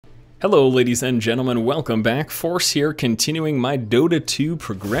Hello ladies and gentlemen, welcome back. Force here, continuing my Dota 2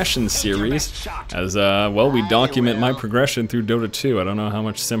 progression series. As, well, we document my progression through Dota 2. I don't know how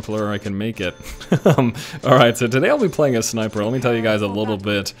much simpler I can make it. Alright, so today I'll be playing a sniper. Let me tell you guys a little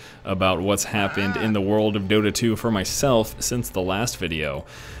bit about what's happened in the world of Dota 2 for myself since the last video.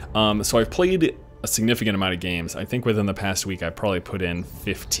 So I've played a significant amount of games. I think within the past week I probably put in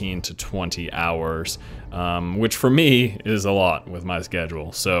 15 to 20 hours, which for me is a lot with my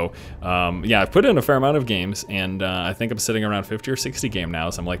schedule. So yeah, I've put in a fair amount of games, and I think I'm sitting around 50 or 60 game now,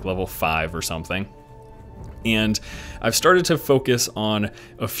 so I'm like level 5 or something. And I've started to focus on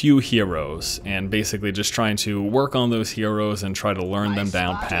a few heroes and basically just trying to work on those heroes and try to learn them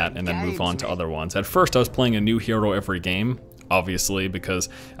down pat and then move on to other ones. At first I was playing a new hero every game, obviously, because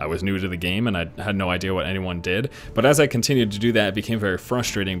I was new to the game and I had no idea what anyone did. But as I continued to do that, it became very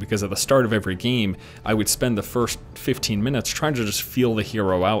frustrating because at the start of every game, I would spend the first 15 minutes trying to just feel the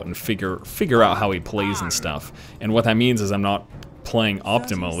hero out and figure out how he plays and stuff. And what that means is I'm not playing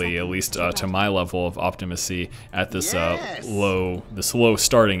optimally, at least to my level of optimacy at this low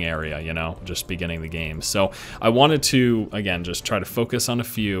starting area, you know, just beginning the game. So I wanted to, again, just try to focus on a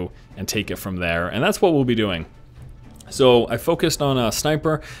few and take it from there, and that's what we'll be doing. So I focused on a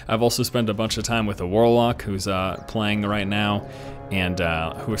sniper. I've also spent a bunch of time with a warlock who's playing right now, and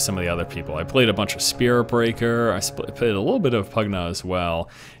who are some of the other people. I played a bunch of Spirit Breaker. I played a little bit of Pugna as well,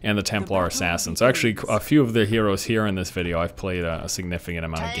 and the Templar Assassin. So actually, a few of the heroes here in this video I've played a significant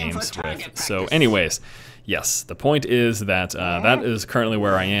amount of games with. So anyways, yes, the point is that that is currently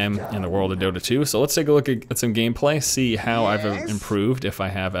where I am in the world of Dota 2. So let's take a look at some gameplay, see how I've improved, if I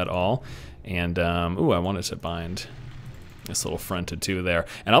have at all. And, ooh, I wanted to bind this little fronted two there.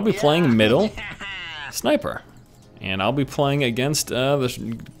 And I'll be playing middle sniper. And I'll be playing against this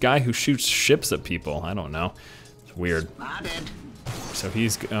guy who shoots ships at people. I don't know. It's weird. So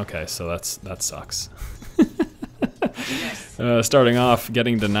he's okay, so that sucks. Starting off,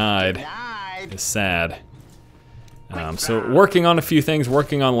 getting denied is sad. So working on a few things,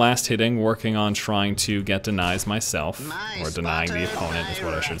 working on last hitting, working on trying to get denies myself, or denying the opponent is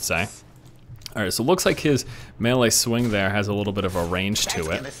what I should say. Alright, so it looks like his melee swing there has a little bit of a range to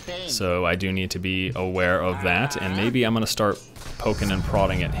it, so I do need to be aware of that, and maybe I'm going to start poking and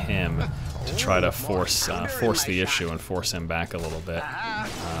prodding at him to try to force the issue and force him back a little bit.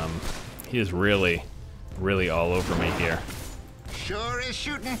 He is really all over me here. Sure is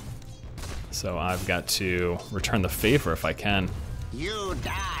shooting. So I've got to return the favor if I can. You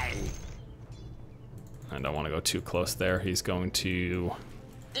die. I don't want to go too close there. He's going to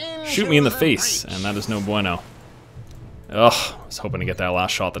shoot me in the face, and that is no bueno. Ugh, I was hoping to get that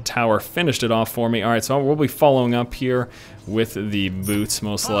last shot. The tower finished it off for me. Alright, so we'll be following up here with the boots,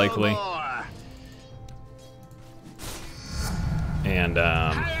 most likely. And,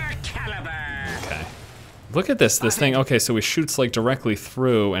 okay. Look at this thing. Okay, so he shoots, like, directly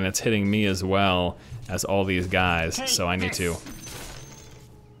through, and it's hitting me as well as all these guys. So I need to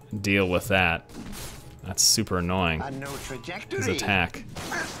deal with that. That's super annoying. His attack.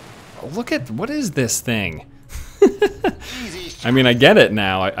 Oh, look at, what is this thing? I mean, I get it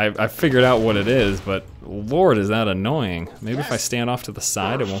now. I figured out what it is, but Lord, is that annoying. Maybe if I stand off to the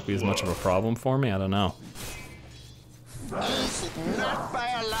side, it won't be as much of a problem for me. I don't know.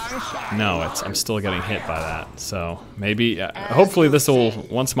 No, I'm still getting hit by that. So maybe, hopefully this will,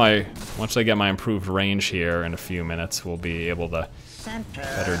 once I get my improved range here in a few minutes, we'll be able to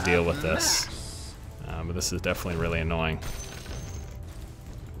better deal with this. But this is definitely really annoying.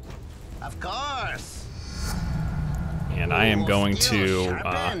 Of course. And I am going to,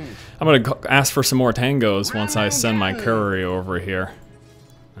 I'm going to ask for some more tangos once I send my courier over here,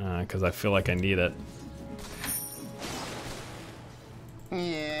 because I feel like I need it.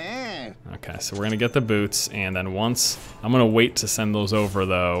 Yeah. Okay, so we're going to get the boots, and then once, I'm going to wait to send those over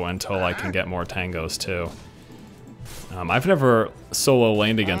though until I can get more tangos too. I've never solo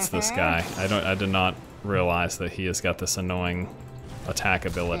laned against this guy. I did not realize that he has got this annoying attack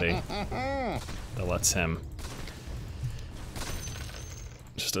ability that lets him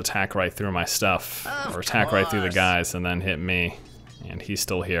just attack right through my stuff, or attack right through the guys and then hit me. And he's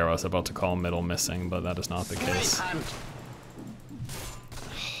still here. I was about to call middle missing, but that is not the case.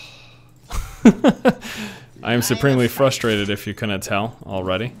 I am supremely frustrated, if you couldn't tell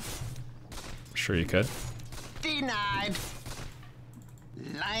already. I'm sure you could. Denied.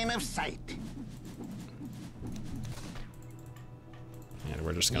 Line of sight. And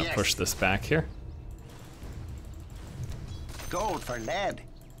we're just going to push this back here. Gold for lead.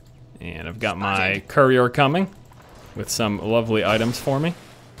 And I've got my courier coming with some lovely items for me.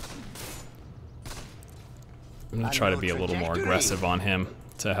 I'm going to try to be a little more aggressive on him.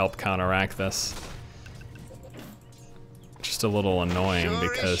 to help counteract this. Just a little annoying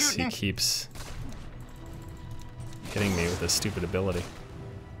because he keeps hitting me with his stupid ability.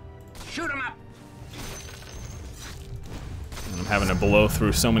 Shoot him up. And I'm having to blow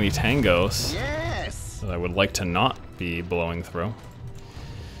through so many tangos Yes. that I would like to not be blowing through.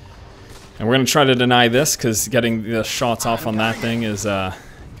 And we're gonna try to deny this because getting the shots off on that thing is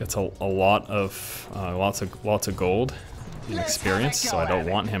gets a lot of lots of gold and experience. So I don't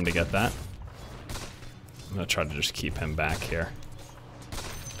want him to get that. I'm gonna try to just keep him back here.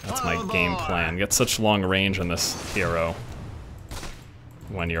 That's my game plan. Get such long range on this hero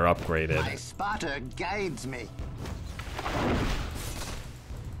when you're upgraded. My spotter guides me.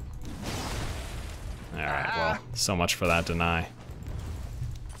 Alright, well, so much for that deny.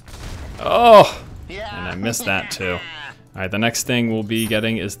 Oh! Yeah. And I missed that too. Alright, the next thing we'll be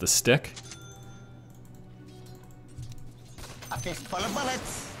getting is the stick. A fistful of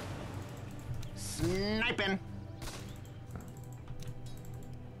bullets. Sniping.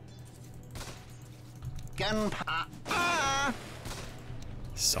 Gunpowder.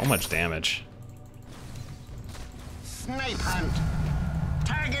 So much damage. Snipe hunt.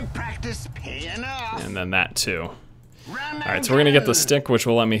 Target practice paying off. And then that too. Run Alright, so we're gonna get the stick, which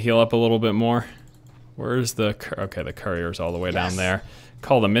will let me heal up a little bit more. Where's the... Okay, the courier's all the way down there.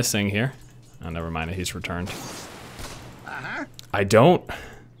 Call the missing here. Oh, never mind, he's returned. Uh-huh. I don't...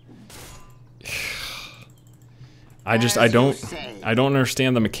 I don't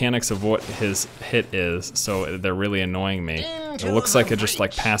understand the mechanics of what his hit is, so they're really annoying me. It looks like it just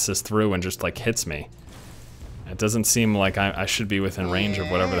like passes through and just like hits me. It doesn't seem like I should be within range of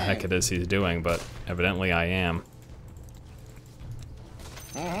whatever the heck it is he's doing, but evidently I am.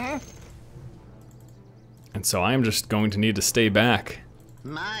 And so I am just going to need to stay back.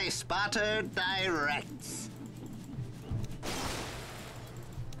 My spotter directs.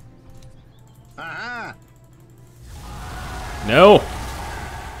 Uh-huh. No!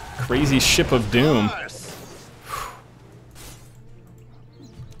 Crazy ship of doom.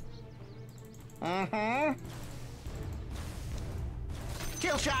 Mm-hmm.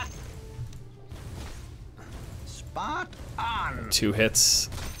 Kill shot. Spot on. 2 hits,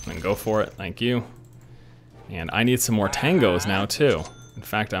 and go for it, thank you. And I need some more tangos now too. In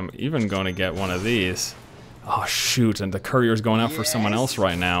fact, I'm even going to get one of these. Oh shoot, and the courier's going out for someone else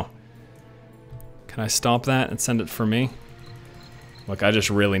right now. Can I stop that and send it for me? Look, I just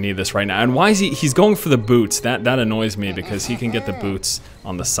really need this right now. And why is he's going for the boots? That annoys me because he can get the boots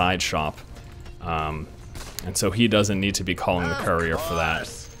on the side shop. And so he doesn't need to be calling the courier for that.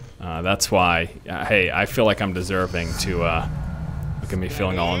 That's why, hey, I feel like I'm deserving to, look at me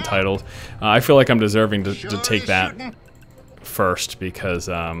feeling all entitled. I feel like I'm deserving to take that first because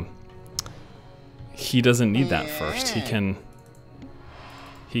he doesn't need that first. He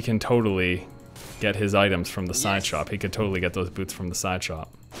can totally get his items from the side shop. He could totally get those boots from the side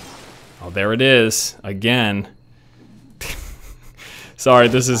shop. Oh, there it is again. Sorry,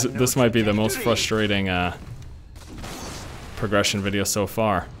 this might be the most frustrating progression video so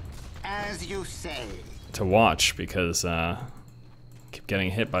far. As you say. To watch because I keep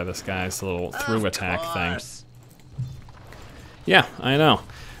getting hit by this guy's little through attack thing. Yeah, I know.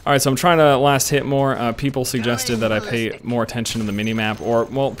 Alright, so I'm trying to last hit more. People suggested that I pay more attention to the minimap, or,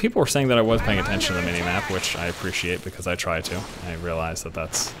 well, people were saying that I was paying attention to the minimap, which I appreciate because I try to. I realize that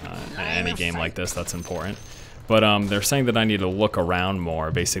that's, in any game like this, that's important. But they're saying that I need to look around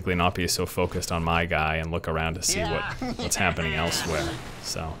more, basically not be so focused on my guy and look around to see what's happening elsewhere.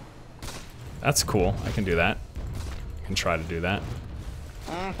 So, that's cool. I can do that. I can try to do that.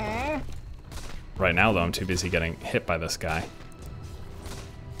 Right now, though, I'm too busy getting hit by this guy.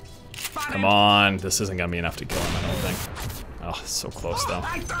 Come on, this isn't gonna be enough to kill him, I don't think. Oh, so close though.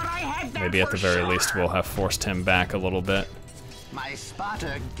 Maybe at the very least we'll have forced him back a little bit.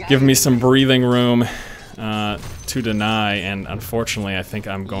 Give me some breathing room to deny, and unfortunately I think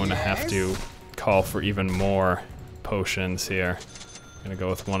I'm going to have to call for even more potions here. I'm gonna go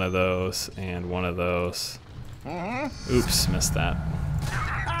with one of those and one of those. Oops, missed that.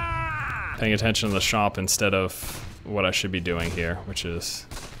 Paying attention to the shop instead of what I should be doing here, which is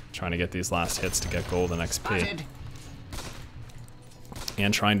trying to get these last hits to get gold and XP.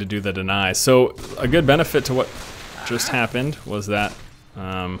 And trying to do the deny. So a good benefit to what just happened was that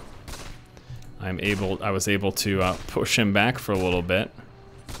I was able to push him back for a little bit.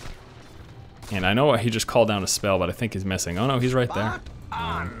 And I know he just called down a spell, but I think he's missing. Oh no, he's right there.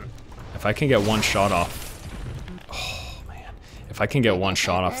 If I can get one shot off, oh man, if I can get one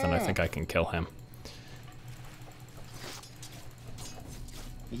shot off, then I think I can kill him.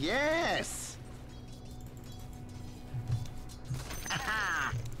 Yes.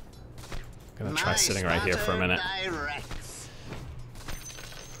 gonna try sitting right here for a minute.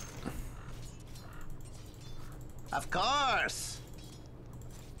 Of course.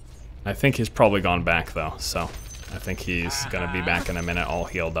 I think he's probably gone back though, so I think he's gonna be back in a minute, all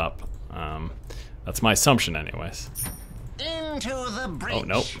healed up. That's my assumption, anyways. Into the breach. Oh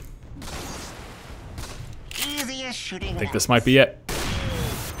nope. Easiest shooting. I think this might be it.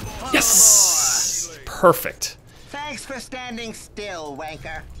 Yes! Perfect. Thanks for standing still,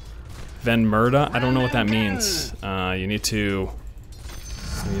 wanker. Ven Murda? I don't know what that means. You need to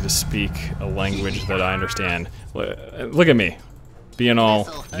speak a language that I understand. Look at me. Being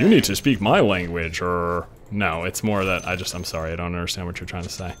all, you need to speak my language, or... No, it's more that I'm sorry, I don't understand what you're trying to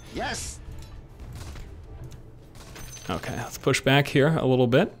say. Yes. Okay, let's push back here a little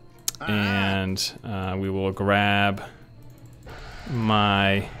bit. And we will grab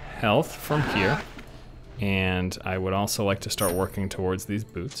my health from here. And I would also like to start working towards these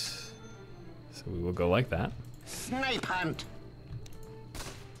boots. So we will go like that. Snipe hunt.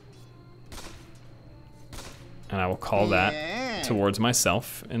 And I will call that towards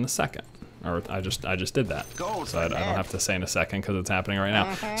myself in a second. Or I just did that. So I don't have to say in a second because it's happening right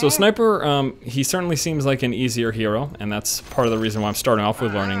now. So Sniper, he certainly seems like an easier hero, and that's part of the reason why I'm starting off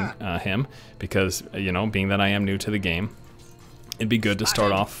with learning him, because, you know, being that I am new to the game, it'd be good to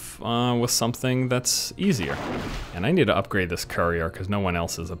start off with something that's easier. And I need to upgrade this courier because no one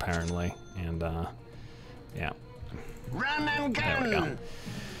else is apparently. And yeah. Run and gun. There we go.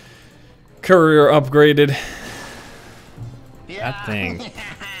 Courier upgraded. That thing.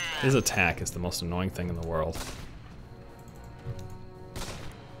 His attack is the most annoying thing in the world.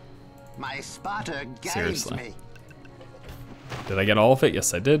 My spotter guides Seriously. me. Did I get all of it?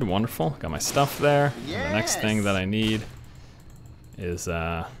 Yes, I did. Wonderful. Got my stuff there. Yes. The next thing that I need is,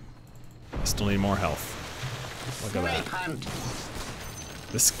 I still need more health. Look at that. Hunt.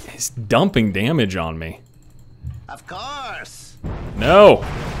 This is dumping damage on me. Of course. No!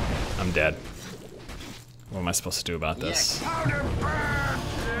 I'm dead. What am I supposed to do about this?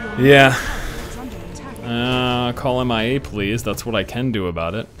 Yeah. Call MIA, please. That's what I can do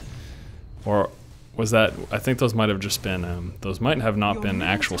about it. Or was that... I think those might have just been... those might have not been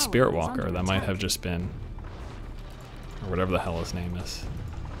actual Spirit Walker. That might have just been... or whatever the hell his name is.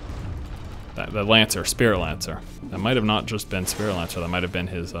 The Lancer. Spirit Lancer. That might have not just been Spirit Lancer. That might have been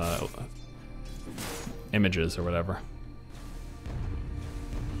his images or whatever.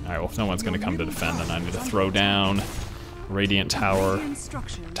 Alright, well if no one's going to come to defend, then I need to throw down Radiant Tower,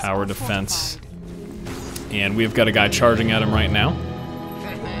 Tower Defense, and we've got a guy charging at him right now.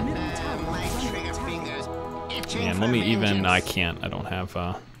 And let me even, I can't, I don't have,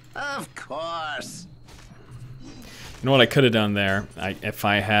 Of course. You know what I could have done there? If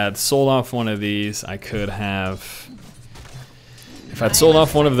I had sold off one of these, I could have, if I'd sold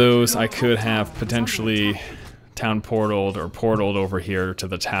off one of those, I could have potentially town portaled or portaled over here to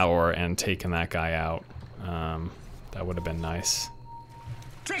the tower and taken that guy out. That would have been nice.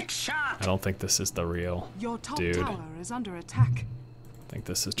 Trick shot. I don't think this is the real dude. Tower is under attack. I think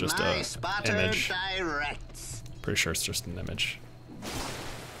this is just My a image. Directs. Pretty sure it's just an image.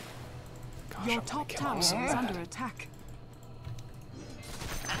 Gosh, Your top tower is under attack.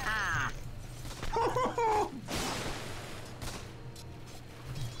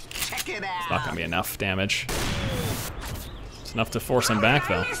 Check it out. It's not gonna be enough damage. It's enough to force him back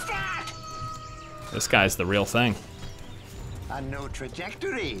though. This guy's the real thing. A new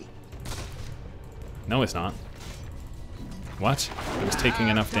trajectory. No, he's not. What? He was taking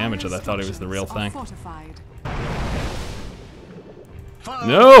enough damage that I thought he was the real thing.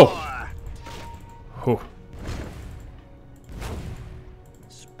 No! Whew.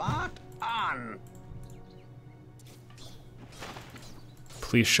 Spot on.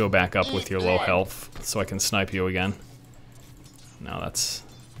 Please show back up with your low health so I can snipe you again. No, that's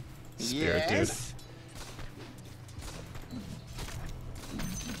Spirit, dude.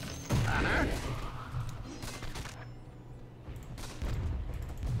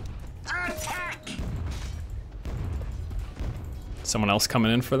 Attack! Someone else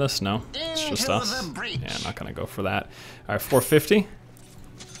coming in for this? No, it's just us. Yeah, I'm not gonna go for that. All right, 450.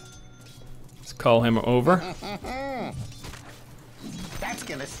 Let's call him over. That's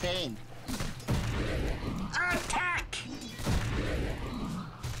gonna sting. Attack!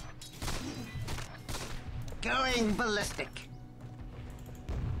 Going ballistic.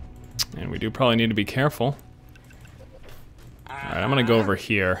 And we do probably need to be careful. Alright, I'm gonna go over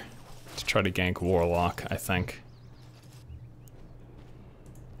here to try to gank Warlock, I think.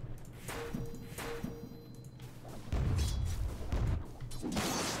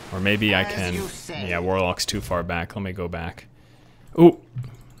 Or maybe I can... Yeah, Warlock's too far back. Let me go back. Ooh!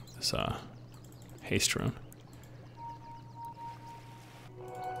 This haste rune.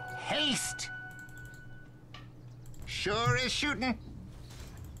 Haste. Sure is shooting.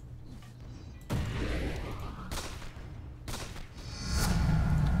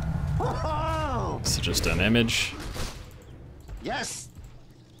 Whoa! So just an image. Yes.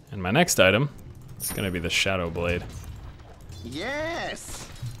 And my next item is going to be the Shadow Blade. Yes.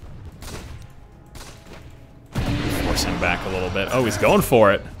 Force him back a little bit. Oh, he's going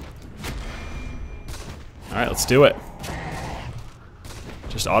for it. Alright, let's do it.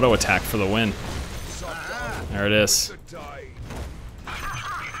 Just auto attack for the win. There it is.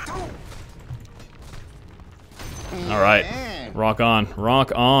 Alright. Rock on.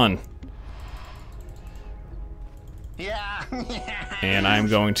 Rock on. Yeah. And I'm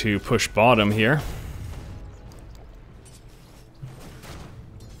going to push bottom here.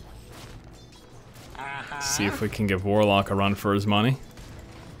 See if we can give Warlock a run for his money.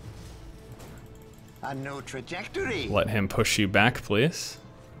 A new trajectory. Let him push you back, please.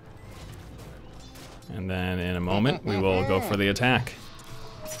 And then in a moment, we will go for the attack.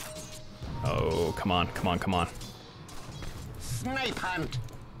 Oh, come on, come on, come on. Snipe hunt.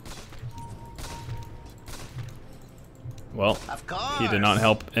 Well, Of course. he did not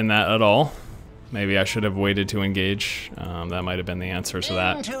help in that at all. Maybe I should have waited to engage. That might have been the answer to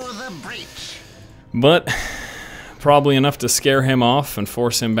that. Into the breach. But probably enough to scare him off and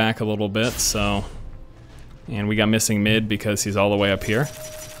force him back a little bit, so... And we got missing mid because he's all the way up here.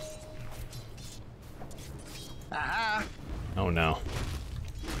 Aha. Oh no.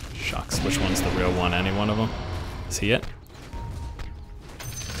 Shucks, which one's the real one? Any one of them? Is he it?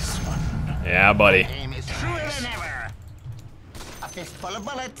 Yeah, buddy. Aim is truer than ever. A fistful of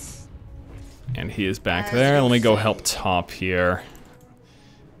bullets. And he is back there. Let me go help top here.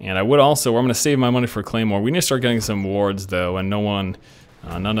 And I would also, I'm going to save my money for Claymore. We need to start getting some wards though, and none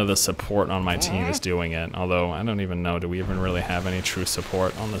of the support on my team is doing it. Although, I don't even know, do we even really have any true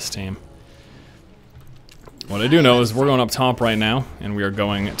support on this team? What I do know is we're going up top right now, and we are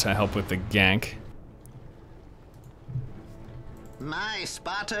going to help with the gank. My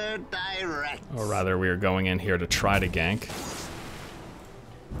spotter direct. Or rather, we are going in here to try to gank.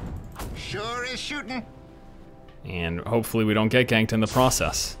 Sure is shooting. And hopefully we don't get ganked in the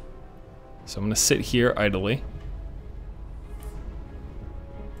process. So I'm going to sit here idly.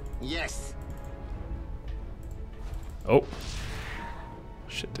 Yes. Oh.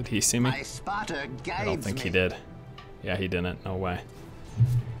 Shit, did he see me? My spotter guides I don't think me. he did. Yeah, he didn't. No way.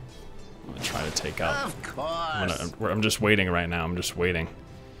 I'm gonna try to take out. Of course. I'm just waiting right now. I'm just waiting.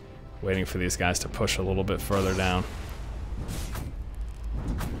 Waiting for these guys to push a little bit further down.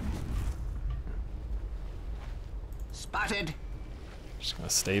 Spotted. Just gonna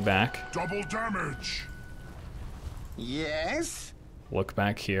stay back. Double damage. Yes. Look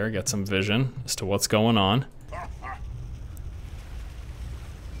back here, get some vision as to what's going on.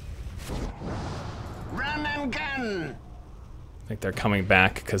 Run and gun. I think they're coming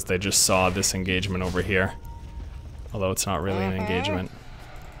back because they just saw this engagement over here. Although it's not really an engagement.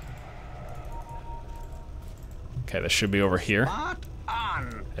 Okay, this should be over here. Spot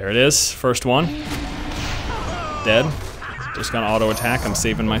on. There it is, first one. Dead. Just gonna auto attack, I'm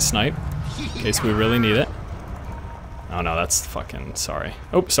saving my snipe. In case we really need it. Oh no, that's fucking, sorry.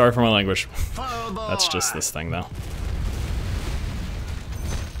 Oh, sorry for my language. Full bore. That's just this thing though.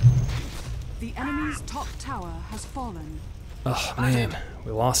 The enemy's top tower has fallen. Oh man,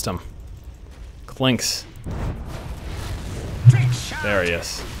 we lost him. Clinks. Trick shot. There he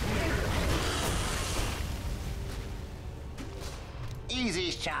is.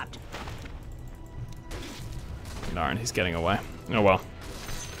 Easy shot. Darn, he's getting away. Oh well.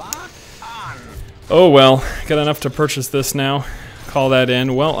 Spot on. Oh well, got enough to purchase this now. Call that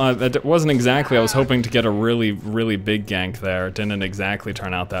in. Well, that wasn't exactly, I was hoping to get a really, really big gank there. It didn't exactly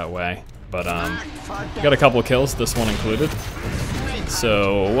turn out that way. But, got a couple of kills, this one included.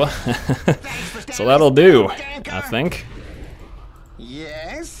 So, so that'll do, I think.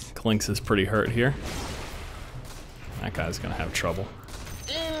 Yes. Clinks is pretty hurt here. That guy's gonna have trouble.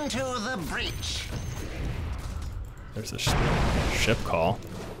 Into the breach. There's a ship call.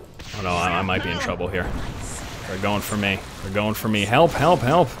 Oh no, I might be in trouble here. They're going for me. They're going for me. Help, help,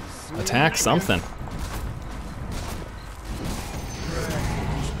 help. Attack something.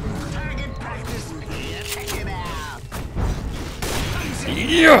 Target practice. Check it out.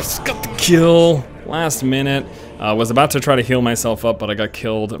 Yes, got the kill. Last minute. Was about to try to heal myself up, but I got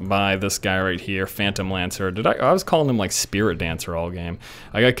killed by this guy right here, Phantom Lancer. I was calling him like Spirit Dancer all game.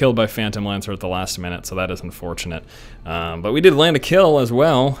 I got killed by Phantom Lancer at the last minute, so that is unfortunate. But we did land a kill as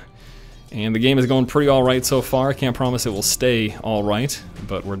well. And the game is going pretty alright so far. I can't promise it will stay alright,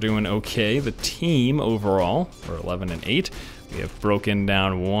 but we're doing okay. The team overall, we're 11-8. We have broken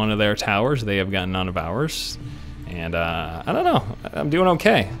down one of their towers. They have gotten none of ours. And I don't know, I'm doing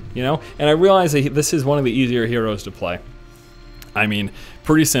okay, you know? And I realize that this is one of the easier heroes to play. I mean,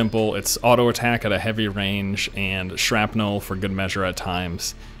 pretty simple. It's auto attack at a heavy range and shrapnel for good measure at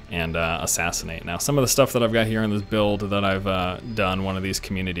times, and assassinate. Now, some of the stuff that I've got here in this build that I've done, one of these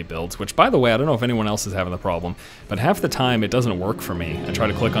community builds, which, by the way, I don't know if anyone else is having the problem, but half the time it doesn't work for me. I try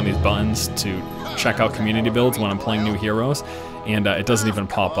to click on these buttons to check out community builds when I'm playing new heroes, and it doesn't even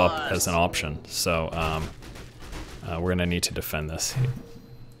pop up as an option. So we're gonna need to defend this.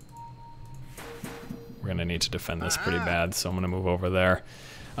 We're gonna need to defend this pretty bad, so I'm gonna move over there.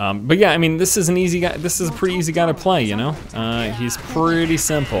 But yeah, I mean, this is an easy guy. This is a pretty easy guy to play, you know. He's pretty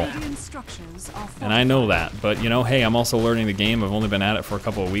simple, and I know that. But you know, hey, I'm also learning the game. I've only been at it for a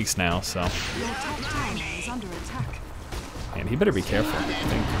couple of weeks now, so. And he better be careful. I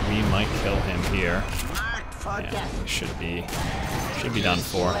think we might kill him here. Yeah, he should be done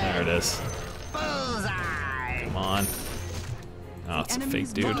for. There it is. Come on. Oh, it's a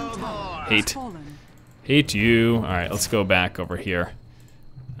fake dude. Hate you. All right, let's go back over here.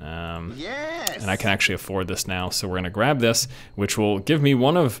 And I can actually afford this now, so we're gonna grab this, which will give me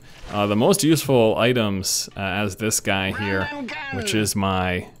one of the most useful items as this guy here, which is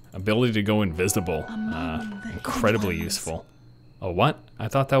my ability to go invisible. Incredibly useful. Oh, what? I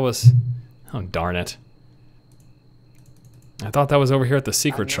thought that was... Oh, darn it. I thought that was over here at the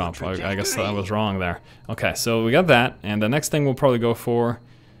secret shop. I guess I was wrong there. Okay, so we got that, and the next thing we'll probably go for...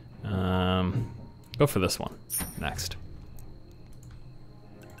 go for this one next.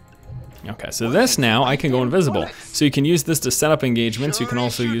 Okay, so this now, I can go invisible. So you can use this to set up engagements. You can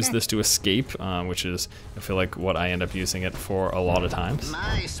also use this to escape, which is, I feel like, what I end up using it for a lot of times.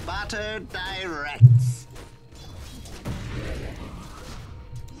 My spotter directs.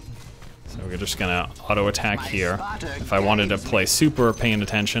 So we're just gonna auto attack here. If I wanted to play super paying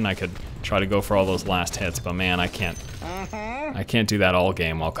attention, I could try to go for all those last hits, but man, I can't do that all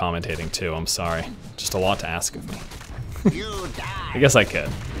game while commentating too. I'm sorry. Just a lot to ask of me. You die. I guess I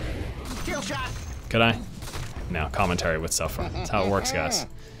could. Kill shot. Could I? No, commentary would suffer. That's how it works, guys.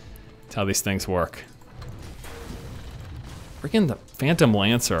 That's how these things work. Freaking the Phantom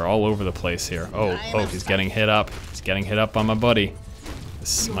Lancer all over the place here. Oh, he's getting hit up. He's getting hit up by my buddy.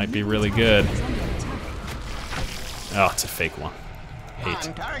 This might be really good. Oh, it's a fake one. Hate.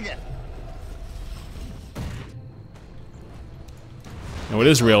 On target. No, it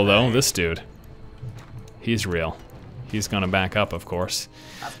is real though, this dude. He's real. He's gonna back up, of course.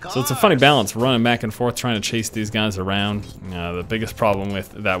 So it's a funny balance, running back and forth, trying to chase these guys around. The biggest problem with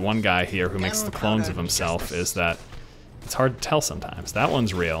that one guy here who makes the clones of himself is that it's hard to tell sometimes. That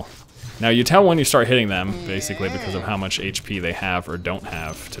one's real. Now you tell when you start hitting them, basically because of how much HP they have or don't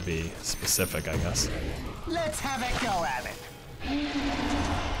have, to be specific, I guess. Let's have a go at it.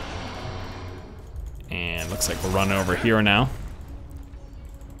 And looks like we're running over here now.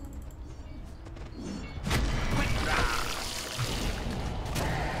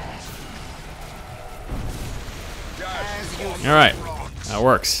 All right, that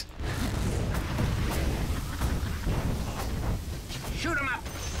works. Shoot him up.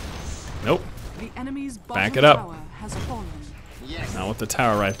 Nope. The enemy's Back it up. tower has fallen. Yes. Not with the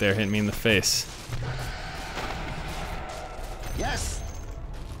tower right there hitting me in the face. Yes.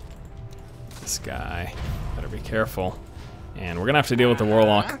 This guy, better be careful. And we're gonna have to deal with the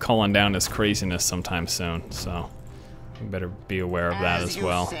Warlock calling down his craziness sometime soon, so we better be aware of that as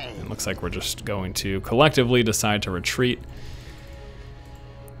well. It looks like we're just going to collectively decide to retreat.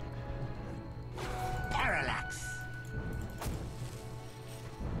 Parallax.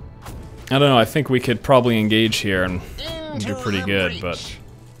 I don't know, I think we could probably engage here and do pretty good, but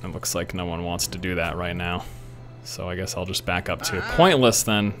it looks like no one wants to do that right now. So I guess I'll just back up to pointless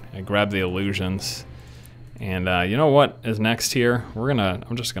then. I grab the illusions. And you know what is next here?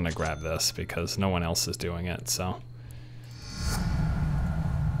 I'm just gonna grab this because no one else is doing it, so.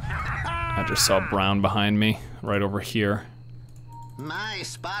 I just saw brown behind me, right over here. My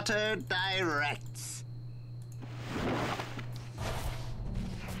spotter directs.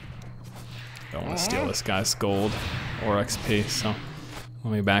 Don't want to steal this guy's gold or XP, so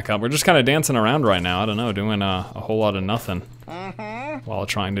let me back up. We're just kind of dancing around right now, I don't know, doing a whole lot of nothing while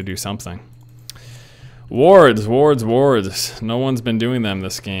trying to do something. Wards, wards, wards. No one's been doing them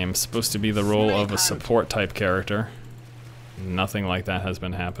this game. It's supposed to be the role of a support type character. Nothing like that has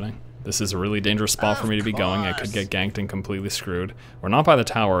been happening. This is a really dangerous spot for me to be going. I could get ganked and completely screwed. We're not by the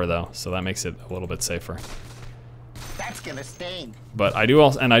tower though, so that makes it a little bit safer. That's gonna sting. But I do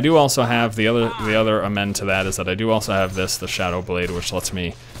also have the other amend to that is that I do also have this, the Shadow Blade, which lets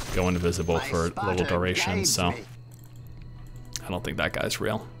me go invisible for little durations. So I don't think that guy's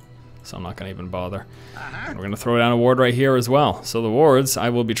real. So I'm not gonna even bother. We're gonna throw down a ward right here as well. So the wards I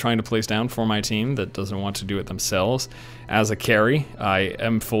will be trying to place down for my team that doesn't want to do it themselves. As a carry, I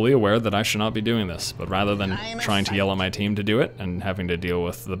am fully aware that I should not be doing this, but rather than trying to yell at my team to do it and having to deal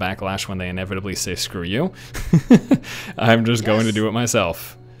with the backlash when they inevitably say screw you, I'm just going to do it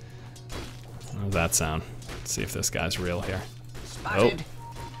myself. How does that sound? Let's see if this guy's real here. Oh.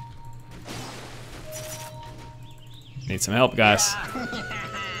 Need some help, guys.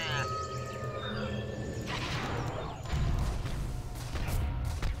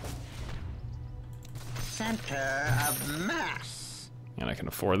 Center of mass. And I can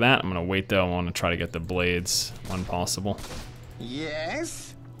afford that. I'm gonna wait though. I want to try to get the blades when possible.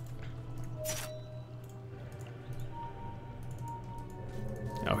 Yes.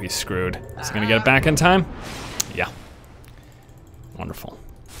 Oh, he's screwed. Is he gonna get it back in time? Yeah. Wonderful.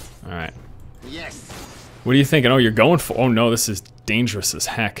 All right. Yes. What are you thinking? Oh, you're going for? Oh no, this is dangerous as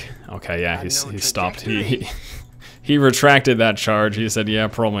heck. Okay, yeah, he stopped. He retracted that charge. He said, yeah,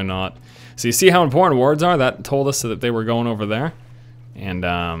 probably not. So you see how important wards are? That told us that they were going over there. And,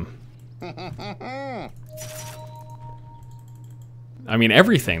 I mean,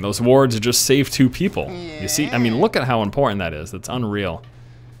 everything. Those wards just save 2 people. You see? I mean, look at how important that is. That's unreal.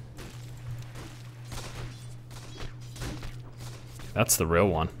 That's the real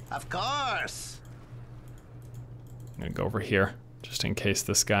one. Of course. I'm gonna go over here, just in case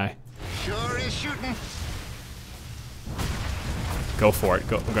this guy. Sure is shooting. Go for it.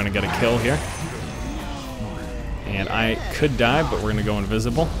 We're gonna get a kill here. And I could die, but we're gonna go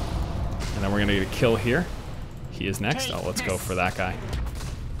invisible. And then we're gonna get a kill here. He is next. Oh, let's go for that guy.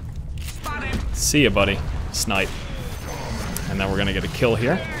 See ya, buddy. Snipe. And then we're gonna get a kill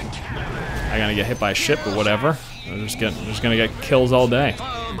here. I'm gonna get hit by a ship, but whatever. We're just gonna get kills all day.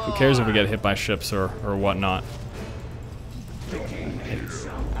 Who cares if we get hit by ships or whatnot?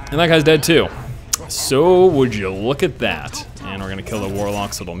 And that guy's dead too. So would you look at that? And we're gonna kill the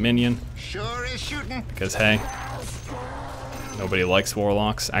Warlock's little minion. Sure is shooting. Because hey, nobody likes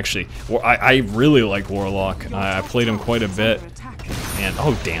Warlocks. Actually, I really like Warlock. I played him quite a bit. And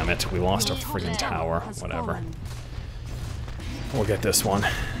oh damn it, we lost our friggin' tower. Whatever. We'll get this one.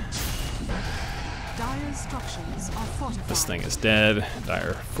 This thing is dead.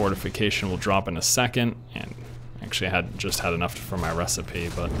 Dire fortification will drop in a second. And actually I just had enough for my recipe,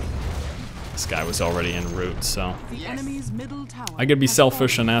 but this guy was already en route, so I could be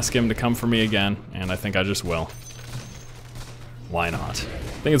selfish and ask him to come for me again, and I think I just will. Why not?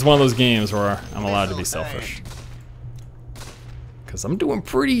 I think it's one of those games where I'm allowed to be selfish. Because I'm doing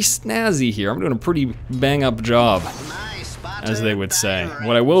pretty snazzy here. I'm doing a pretty bang-up job, as they would say.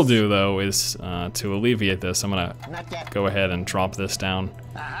 What I will do, though, is to alleviate this, I'm going to go ahead and drop this down,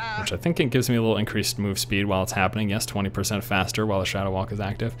 which I think it gives me a little increased move speed while it's happening. Yes, 20% faster while the Shadow Walk is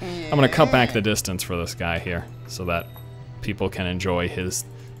active. I'm going to cut back the distance for this guy here so that people can enjoy his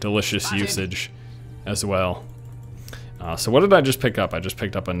delicious usage as well. So what did I just pick up? I just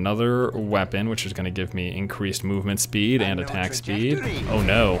picked up another weapon, which is going to give me increased movement speed and attack speed. Oh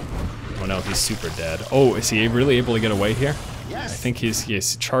no. Oh no, he's super dead. Oh, is he really able to get away here? I think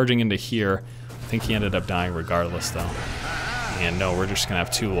he's charging into here. I think he ended up dying regardless, though. And no, we're just going to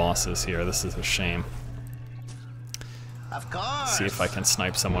have 2 losses here. This is a shame. Of course. See if I can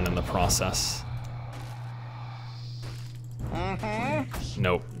snipe someone in the process.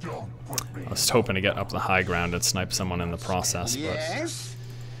 Nope. I was hoping to get up the high ground and snipe someone in the process, but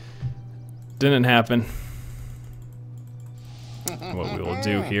didn't happen. What we will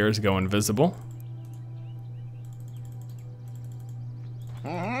do here is go invisible.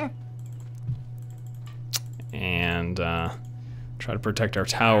 And try to protect our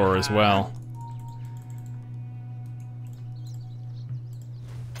tower as well.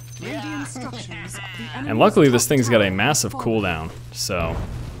 And luckily this thing's got a massive cooldown, so...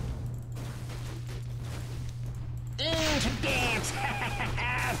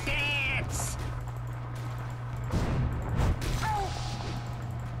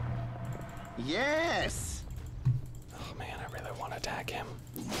 Yes. Oh man, I really want to attack him.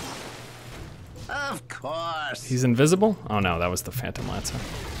 Of course. He's invisible? Oh no, that was the Phantom Lancer.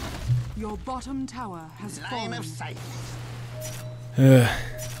 Your bottom tower has fallen. Line of sight.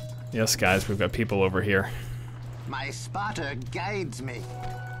 Yes, guys, we've got people over here. My spotter guides me.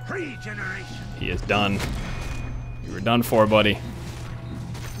 Regeneration. He is done. You were done for, buddy.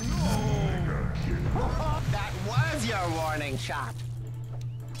 That was your warning shot.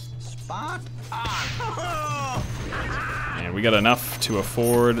 Spot on. And we got enough to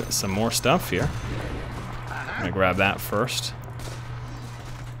afford some more stuff here. I'm gonna grab that first.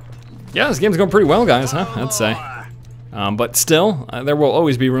 Yeah, this game's going pretty well, guys, huh? I'd say. But still, there will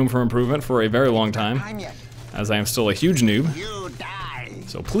always be room for improvement for a very long time, as I am still a huge noob. You die.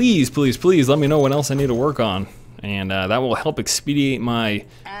 So please, please, please let me know what else I need to work on. And that will help expedite my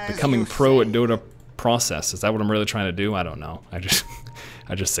becoming pro at Dota process. Is that what I'm really trying to do? I don't know. I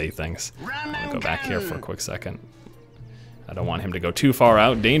just say things. I'm gonna go back here for a quick second. I don't want him to go too far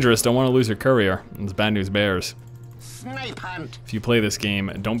out. Dangerous, don't want to lose your courier. It's bad news bears. Snipe hunt. If you play this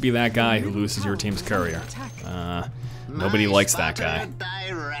game, don't be that guy who loses your team's courier. Nobody likes that guy.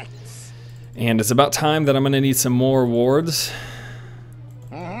 And it's about time that I'm gonna need some more wards.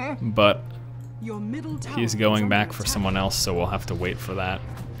 But Your middle tower he's going back for someone else, so we'll have to wait for that.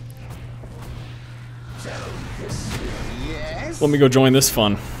 Yes. Let me go join this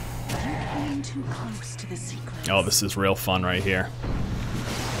fun. being too close to the secret. Oh, this is real fun right here.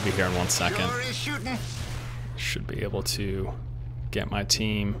 I'll be here in 1 second. Sure is shooting. Should be able to get my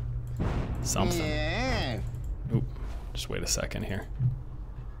team something. Yeah. Oop, just wait a second here.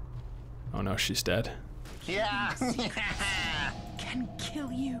 Oh no, she's dead. Yeah. Can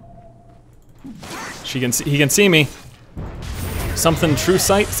kill you. He can see me. Something, true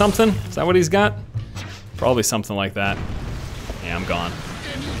sight, something? Is that what he's got? Probably something like that. Yeah, I'm gone.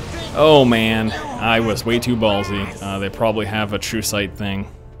 Oh man, I was way too ballsy. They probably have a true sight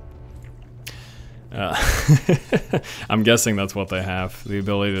thing. I'm guessing that's what they have. The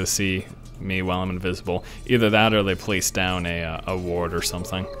ability to see me while I'm invisible. Either that or they place down a ward or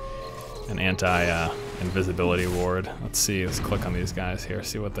something. An anti-invisibility ward. Let's see, let's click on these guys here,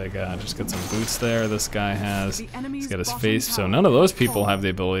 see what they got. Just get some boots there, this guy has. He's got his face, so none of those people have the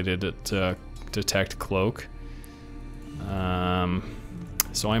ability to detect cloak.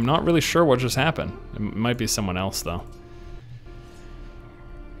 So I'm not really sure what just happened. It might be someone else though.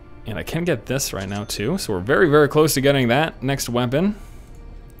 And I can get this right now too, so we're very, very close to getting that next weapon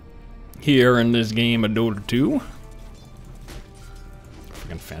here in this game of Dota 2.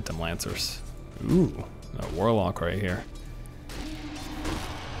 Freaking Phantom Lancers. Ooh, a Warlock right here.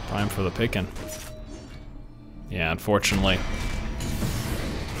 Prime for the picking. Yeah, unfortunately.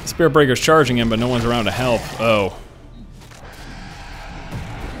 Spirit Breaker's charging him, but no one's around to help. Oh.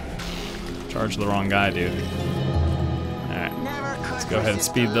 Charge the wrong guy, dude. Alright. Let's go ahead and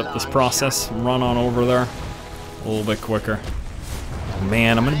speed up this process. Run on over there a little bit quicker. Oh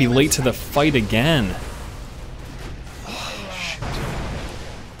man, I'm gonna be late to the fight again. Oh, shoot.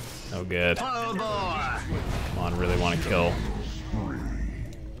 No good. Come on, really want to kill.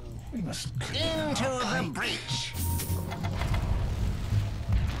 Into the breach.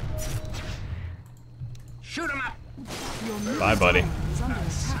 Shoot him up. Bye, buddy.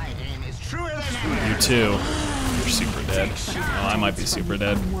 Side aim is truer than ever. You too. You're super dead. Oh, I might be super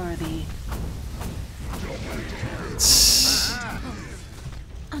dead. Unworthy.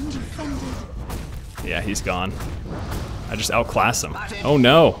 Undefended. Yeah, he's gone. I just outclass him. Oh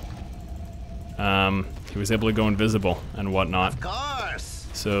no. He was able to go invisible and whatnot. Of course.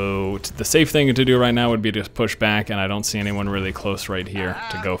 So the safe thing to do right now would be to push back, and I don't see anyone really close right here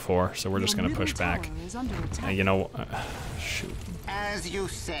to go for, so we're just gonna push back. You know, shoot. As you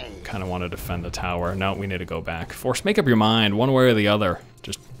say. Kind of want to defend the tower. No, we need to go back. Force, make up your mind, one way or the other.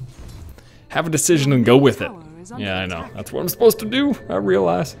 Just have a decision and go with it. Yeah, I know. That's what I'm supposed to do, I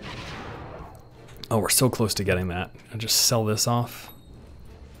realize. Oh, we're so close to getting that. I'll just sell this off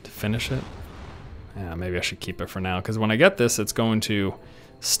to finish it. Yeah, maybe I should keep it for now, because when I get this, it's going to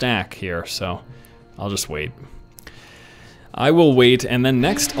stack here, so I'll just wait. I will wait, and then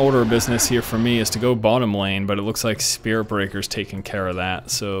next order of business here for me is to go bottom lane, but it looks like Spirit Breaker's taking care of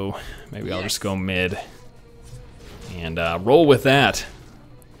that, so maybe I'll just go mid and roll with that.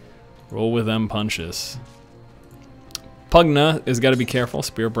 Roll with them punches. Pugna has got to be careful.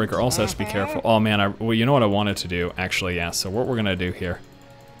 Spirit Breaker also has to be careful. Oh man, well, you know what I wanted to do, actually, yeah. So what we're gonna do here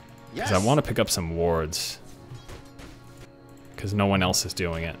is I want to pick up some wards because no one else is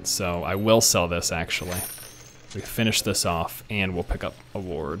doing it. So I will sell this actually. We finish this off and we'll pick up a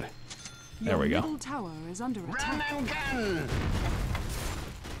ward. There we go. Tower is under attack.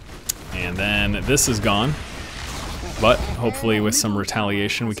 And then this is gone, but hopefully with some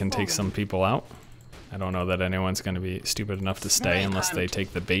retaliation we can take some people out. I don't know that anyone's going to be stupid enough to stay unless they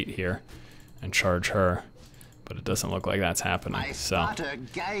take the bait here and charge her, but it doesn't look like that's happening. So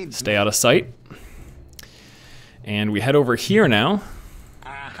stay out of sight. And we head over here now,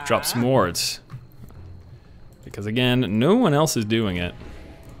 drop some wards. Because again, no one else is doing it.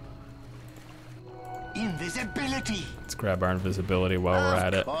 Invisibility. Let's grab our invisibility while we're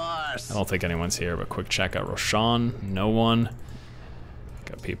at it. I don't think anyone's here, but quick check out Roshan. No one.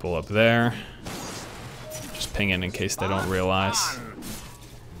 Got people up there. Just ping in case they don't realize.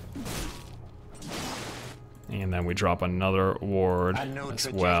 And then we drop another ward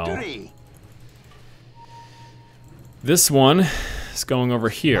as well. This one is going over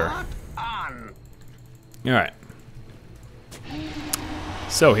here. Alright.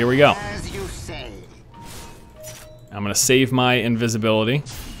 So here we go. I'm gonna save my invisibility.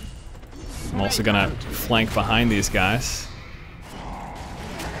 I'm also gonna flank behind these guys.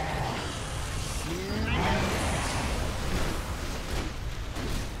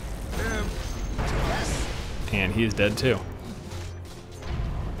 And he's dead too.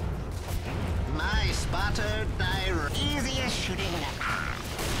 My spotter easiest shooting.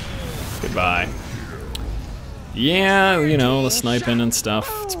 Goodbye. Yeah, you know, the sniping and stuff,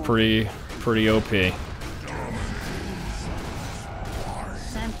 it's pretty OP.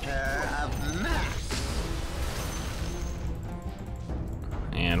 Center of mass.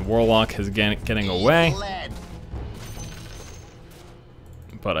 And Warlock is getting away.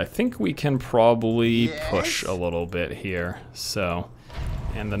 But I think we can probably push a little bit here. So,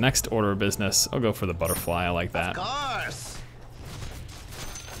 and the next order of business, I'll go for the butterfly. I like that. Of course.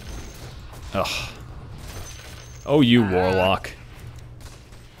 Ugh. Oh, you Warlock.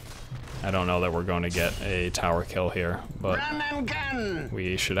 I don't know that we're going to get a tower kill here, but Run and gun.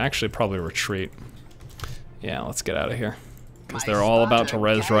 we should actually probably retreat. Yeah, let's get out of here. Because they're all about to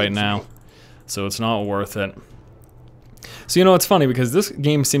res right now. So it's not worth it. So, you know, it's funny because this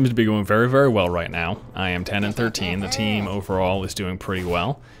game seems to be going very, very well right now. I am 10 and 13. The team overall is doing pretty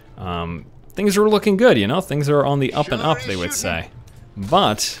well. Things are looking good, you know? Things are on the up and up, they would say.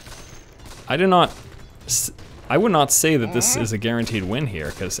 But I would not say that this is a guaranteed win here,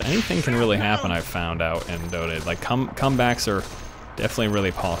 because anything can really happen, I've found out in Dota. Like, comebacks are definitely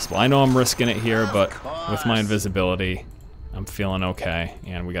really possible. I know I'm risking it here, but with my invisibility, I'm feeling okay.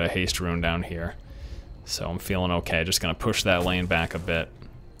 And we got a haste rune down here. So I'm feeling okay. Just gonna push that lane back a bit.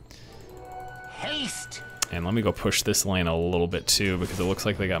 Haste. And let me go push this lane a little bit too, because it looks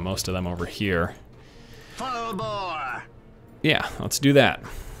like they got most of them over here. Full bore. Yeah, let's do that.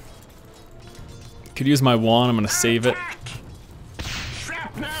 Could use my wand. I'm gonna save it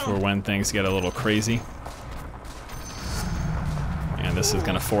for when things get a little crazy. And this is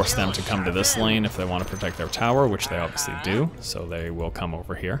gonna force them to come to this lane if they want to protect their tower, which they obviously do. So they will come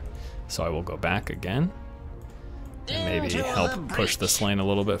over here. So I will go back again and maybe help push this lane a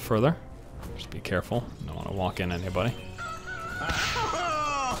little bit further. Just be careful. Don't want to walk in anybody.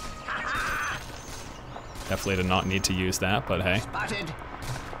 Definitely did not need to use that, but hey.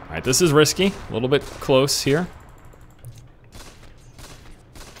 Alright, this is risky. A little bit close here.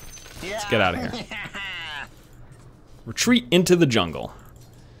 Let's get out of here. Retreat into the jungle.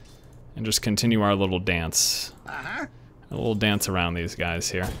 And just continue our little dance. A little dance around these guys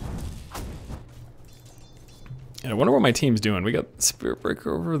here. And I wonder what my team's doing. We got Spirit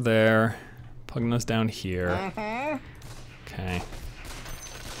Breaker over there. Pugna's down here. Okay.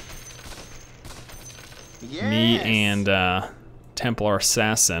 Me and Templar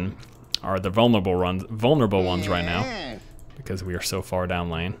Assassin are the vulnerable ones right now, because we are so far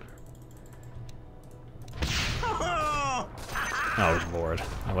down lane. Oh Lord,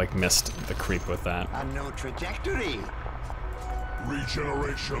 I like missed the creep with that. A no trajectory.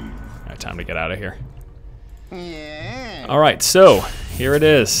 Regeneration. Alright, time to get out of here. Yeah. Alright, so here it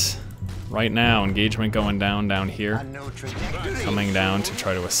is. Right now, engagement going down here. A no trajectory. Coming down to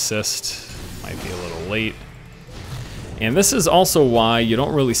try to assist. Might be a little late. And this is also why you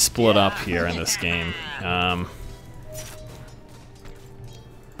don't really split up here in this game.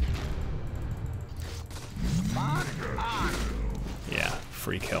 Yeah,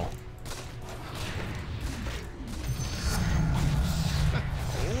 free kill.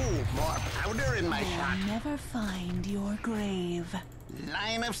 More powder in my shot. Never find your grave.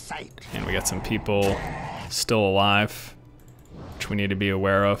 Line of sight. And we got some people still alive, which we need to be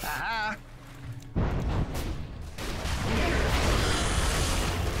aware of.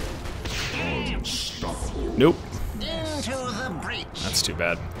 Nope. Into the breach. That's too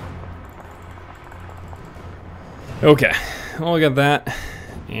bad. Okay, well, we got that,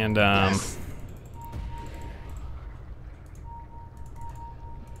 and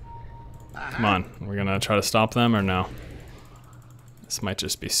come on, we're gonna try to stop them or no? This might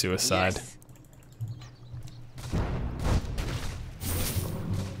just be suicide. Yes.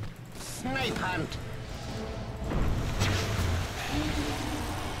 Snipe hunt.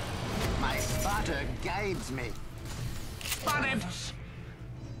 My spotter guides me. Spotted.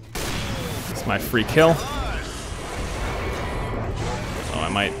 It's my free kill.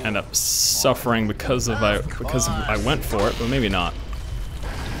 might end up suffering because I went for it, but maybe not.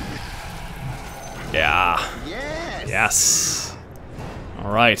 Yeah. Yes.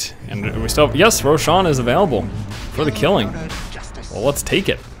 All right, and we still yes, Roshan is available for the killing. Well, let's take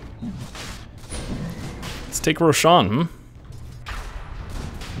it. Let's take Roshan.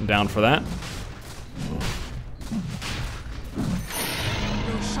 I'm down for that.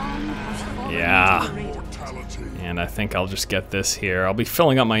 Yeah. And I think I'll just get this here. I'll be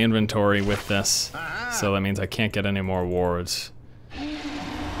filling up my inventory with this, so that means I can't get any more wards.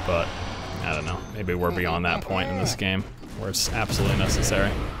 But I don't know. Maybe we're beyond that point in this game where it's absolutely necessary.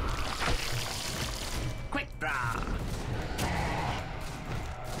 Quick draw.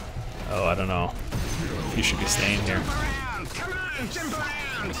 Oh, I don't know. You should be staying here. Come on, jump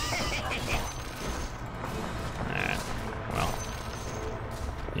around. Alright. Well,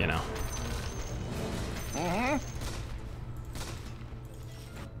 you know.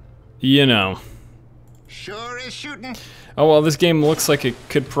 You know. Sure is shooting. Oh well, this game looks like it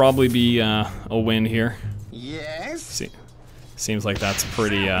could probably be a win here. Yes. Seems like that's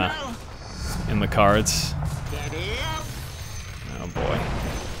pretty in the cards. Steady up. Oh boy,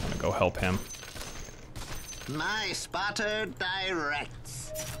 I'm gonna go help him. My spotter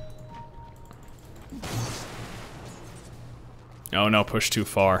directs. Oh no, push too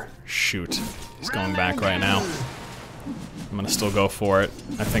far. Shoot, he's going back right now. I'm gonna still go for it.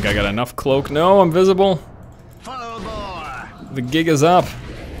 I think I got enough cloak. No, I'm visible. Full bore. The gig is up.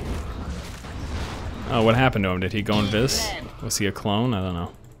 Oh, what happened to him? Did he go invis? Was he a clone? I don't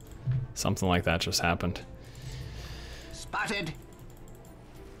know. Something like that just happened. Spotted.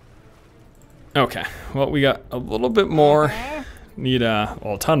 Okay, well, we got a little bit more. Need well,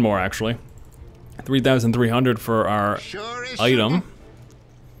 a ton more actually. 3,300 for our Sure is item,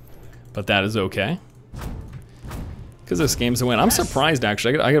 but that is okay. Because this game's a win. I'm surprised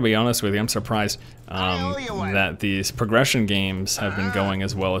actually. I gotta be honest with you. I'm surprised that these progression games have been going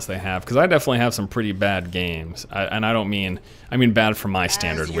as well as they have. Because I definitely have some pretty bad games, and I don't mean bad for my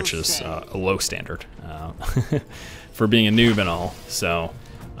standard, which is a low standard for being a noob and all. So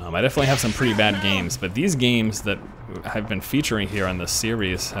I definitely have some pretty bad games. But these games that have been featuring here on this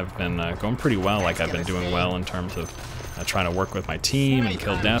series have been going pretty well. Like I've been doing well in terms of trying to work with my team and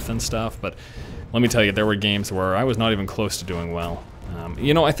kill death and stuff. But let me tell you, there were games where I was not even close to doing well.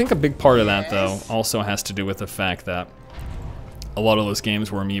 You know, I think a big part of that, though, also has to do with the fact that a lot of those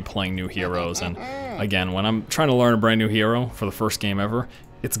games were me playing new heroes. And again, when I'm trying to learn a brand new hero for the first game ever,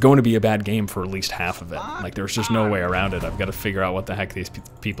 it's going to be a bad game for at least half of it. Like, there's just no way around it. I've got to figure out what the heck these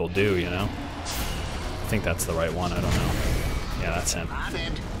people do, you know? I think that's the right one. I don't know. Yeah, that's him. Let's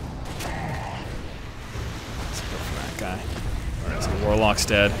go for that guy. All right, so Warlock's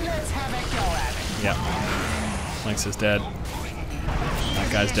dead. Let's have a go at it. Yep. Lynx is dead.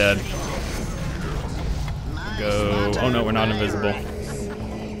 That guy's dead. Go. Oh no, we're not invisible.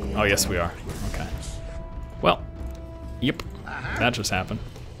 Oh yes, we are. Okay. Well, yep. That just happened.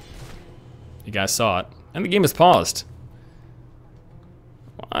 You guys saw it, and the game is paused.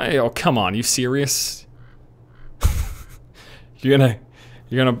 Why? Oh come on, you serious? we're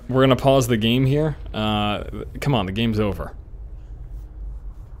gonna pause the game here? Come on, the game's over.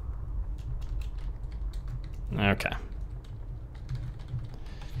 Okay.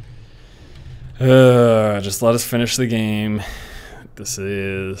 Just let us finish the game. This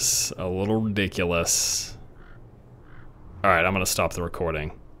is a little ridiculous. Alright, I'm gonna stop the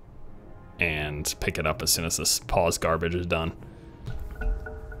recording and pick it up as soon as this pause garbage is done.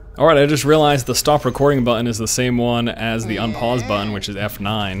 Alright, I just realized the stop recording button is the same one as the unpause button, which is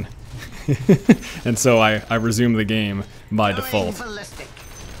F9. And so I resume the game by default.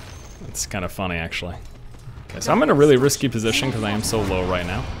 It's kind of funny, actually. Okay, so I'm in a really risky position because I am so low right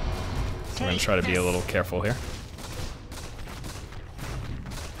now. So I'm going to try to be a little careful here.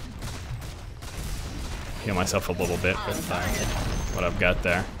 Heal myself a little bit with what I've got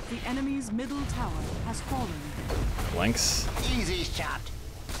there. The enemy's middle tower has fallen. Lynx. Easy shot.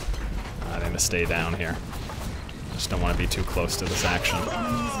 I need to stay down here. Just don't want to be too close to this action. The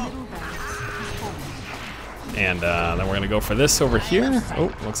enemy's middle barracks has fallen. And then we're going to go for this over here.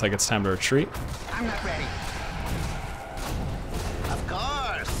 Oh, looks like it's time to retreat. I'm not ready. Of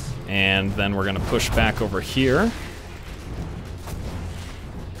course. And then we're going to push back over here.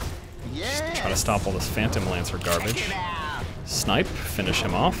 Yes. Try to stop all this Phantom Lancer garbage. Snipe, finish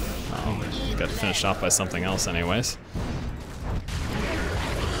him off. Oh, he got finished off by something else anyways.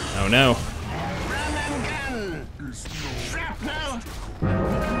 Oh no.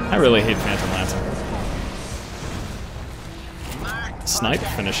 I really hate Phantom Lancer. Snipe,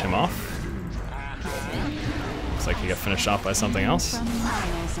 finish him off. Looks like he got finished off by something else. From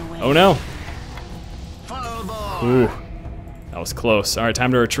miles away. Oh no! Full bore. Ooh, that was close. All right,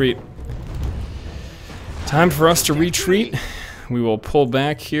 time to retreat. Time for us to retreat. We will pull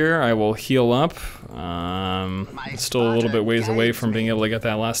back here. I will heal up. Still a little bit ways away from being able to get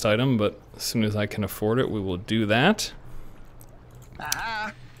that last item, but as soon as I can afford it, we will do that.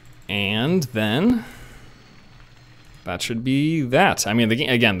 And then that should be that. I mean,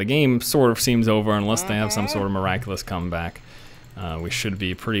 the game sort of seems over unless they have some sort of miraculous comeback. We should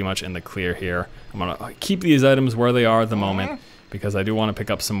be pretty much in the clear here. I'm gonna keep these items where they are at the moment because I do want to pick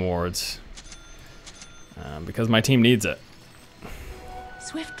up some wards because my team needs it.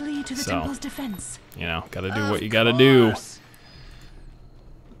 Swiftly to the So, temple's defense. You know, gotta do what you gotta do.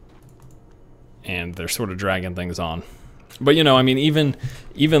 And they're sort of dragging things on. But you know, I mean,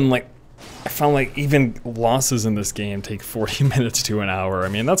 even like, I found like even losses in this game take 40 minutes to an hour. I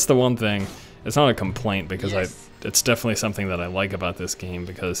mean, that's the one thing. It's not a complaint because it's definitely something that I like about this game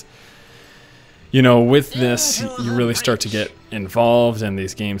because, you know, with this, you really start to get involved and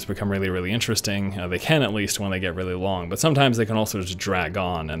these games become really, really interesting. They can at least when they get really long, but sometimes they can also just drag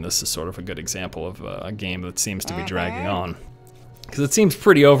on, and this is sort of a good example of a game that seems to be dragging on. Because it seems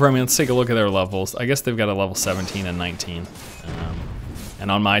pretty over. I mean, let's take a look at their levels. I guess they've got a level 17 and 19.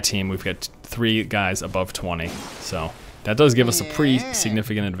 And on my team, we've got 3 guys above 20. So that does give us a pretty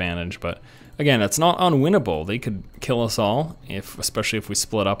significant advantage, but again, it's not unwinnable. They could kill us all, especially if we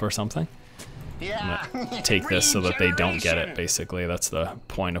split up or something. I'm gonna take this so that they don't get it, basically. That's the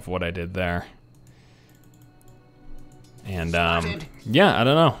point of what I did there. And, yeah, I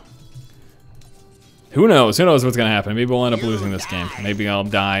don't know. Who knows? Who knows what's going to happen? Maybe we'll end up losing this game. Maybe I'll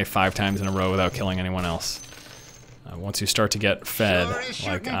die 5 times in a row without killing anyone else. Once you start to get fed,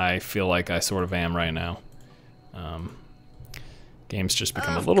 like I feel like I sort of am right now, games just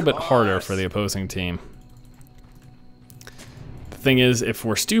become a little bit harder for the opposing team. The thing is, if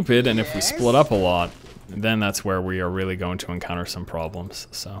we're stupid and if we split up a lot, then that's where we are really going to encounter some problems.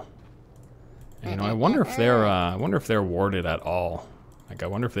 So, you know, I wonder if they're warded at all. Like, I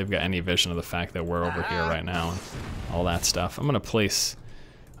wonder if they've got any vision of the fact that we're over here right now and all that stuff. I'm gonna place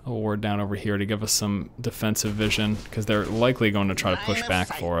a ward down over here to give us some defensive vision because they're likely going to try to push back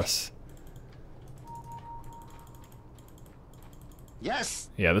for us. Yes.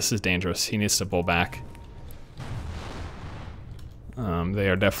 Yeah, this is dangerous. He needs to pull back. They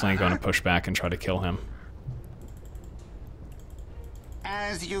are definitely going to push back and try to kill him.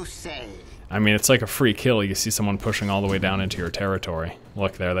 As you say. I mean, it's like a free kill. You see someone pushing all the way down into your territory.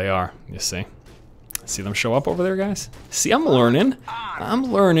 Look, there they are. You see? See them show up over there, guys? See, I'm learning. I'm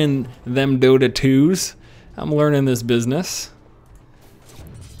learning them Dota 2s. I'm learning this business.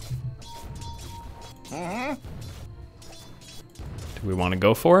 Do we want to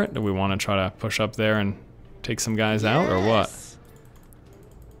go for it? Do we want to try to push up there and take some guys out, or what?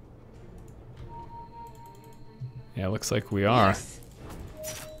 Yeah, looks like we are.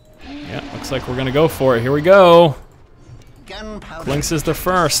 Yeah, looks like we're gonna go for it. Here we go. Blinks is the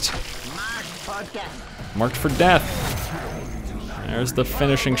first. Marked for death. There's the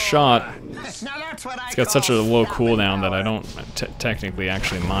finishing shot. It's got such a low cooldown that I don't technically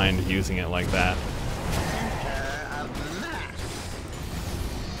actually mind using it like that.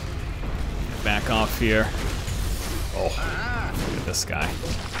 Back off here. Oh, look at this guy.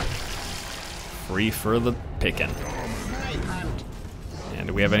 Free for the picking. And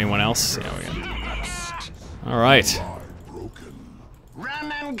do we have anyone else? Yeah, we got. All right.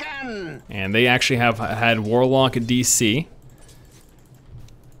 Run and gun. And they actually have had Warlock DC.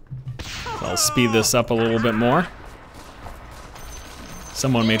 So I'll speed this up a little bit more.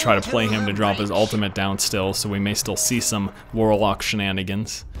 Someone may try to play him to drop his ultimate down still, so we may still see some Warlock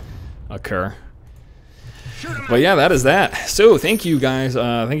shenanigans occur. But yeah, that is that. So thank you guys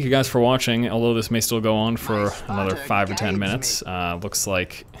for watching. Although this may still go on for another 5 or 10 minutes. Looks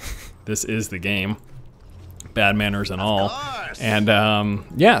like this is the game, bad manners and all. And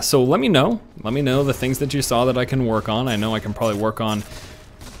yeah, so let me know the things that you saw that I can work on. I know I can probably work on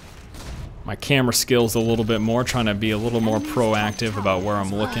my camera skills a little bit more, trying to be a little more proactive about where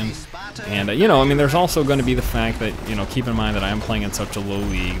I'm looking. And you know, I mean, there's also going to be the fact that, you know, keep in mind that I am playing in such a low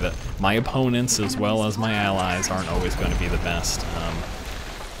league that my opponents as well as my allies aren't always going to be the best.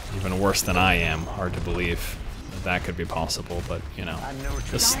 Even worse than I am. Hard to believe that could be possible, but you know,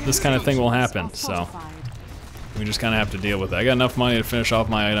 this kind of thing will happen. So we just kind of have to deal with it. I got enough money to finish off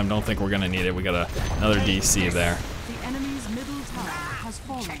my item. Don't think we're going to need it. We got another DC there. The enemy's middle tower has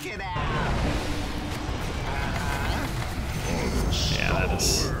fallen. Check it out. Yeah, that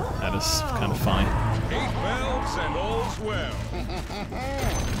is kind of fine. And all's well.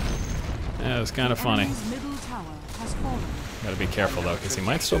 Yeah, it's kind of funny. Enemy's middle tower tower has fallen. Gotta be careful though, because he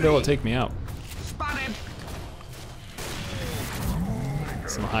might still be able to take me out. Spotted.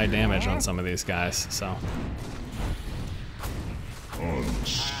 Some high damage on some of these guys, so.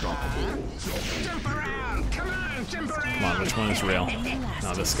 Jump around. Come on, jump around. Come on, which one is real?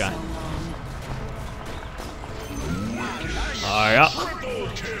 No, this guy. Oh yeah.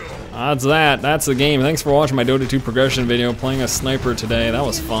 That's that. That's the game. Thanks for watching my Dota 2 progression video, playing a sniper today. That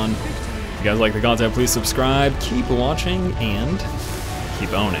was fun. If you guys like the content, please subscribe, keep watching, and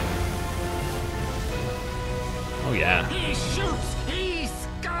keep owning. Oh yeah. He shoots. He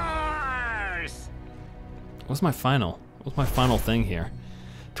scores. What's my final thing here?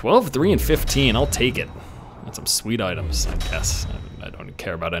 12, 3, and 15. I'll take it. That's some sweet items, I guess. I don't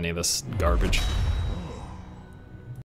care about any of this garbage.